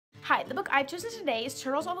Hi, the book I've chosen today is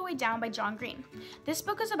Turtles All the Way Down by John Green. This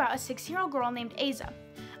book is about a 16-year-old girl named Aza.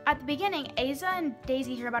 At the beginning, Aza and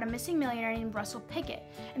Daisy hear about a missing millionaire named Russell Pickett,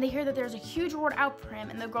 and they hear that there's a huge reward out for him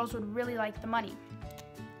and the girls would really like the money.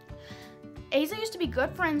 Aza used to be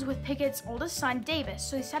good friends with Pickett's oldest son, Davis,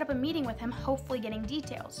 so they set up a meeting with him, hopefully getting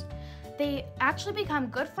details. They actually become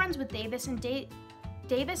good friends with Davis, and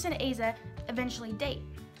Davis and Aza eventually date.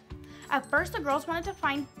 At first, the girls wanted to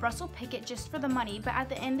find Russell Pickett just for the money, but at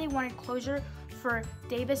the end they wanted closure for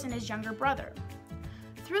Davis and his younger brother.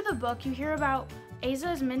 Through the book, you hear about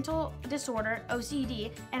Aza's mental disorder,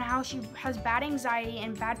 OCD, and how she has bad anxiety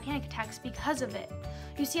and bad panic attacks because of it.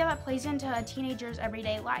 You see how that plays into a teenager's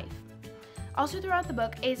everyday life. Also throughout the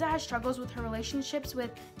book, Aza has struggles with her relationships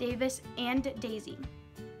with Davis and Daisy.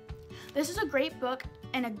 This is a great book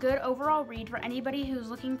and a good overall read for anybody who's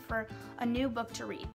looking for a new book to read.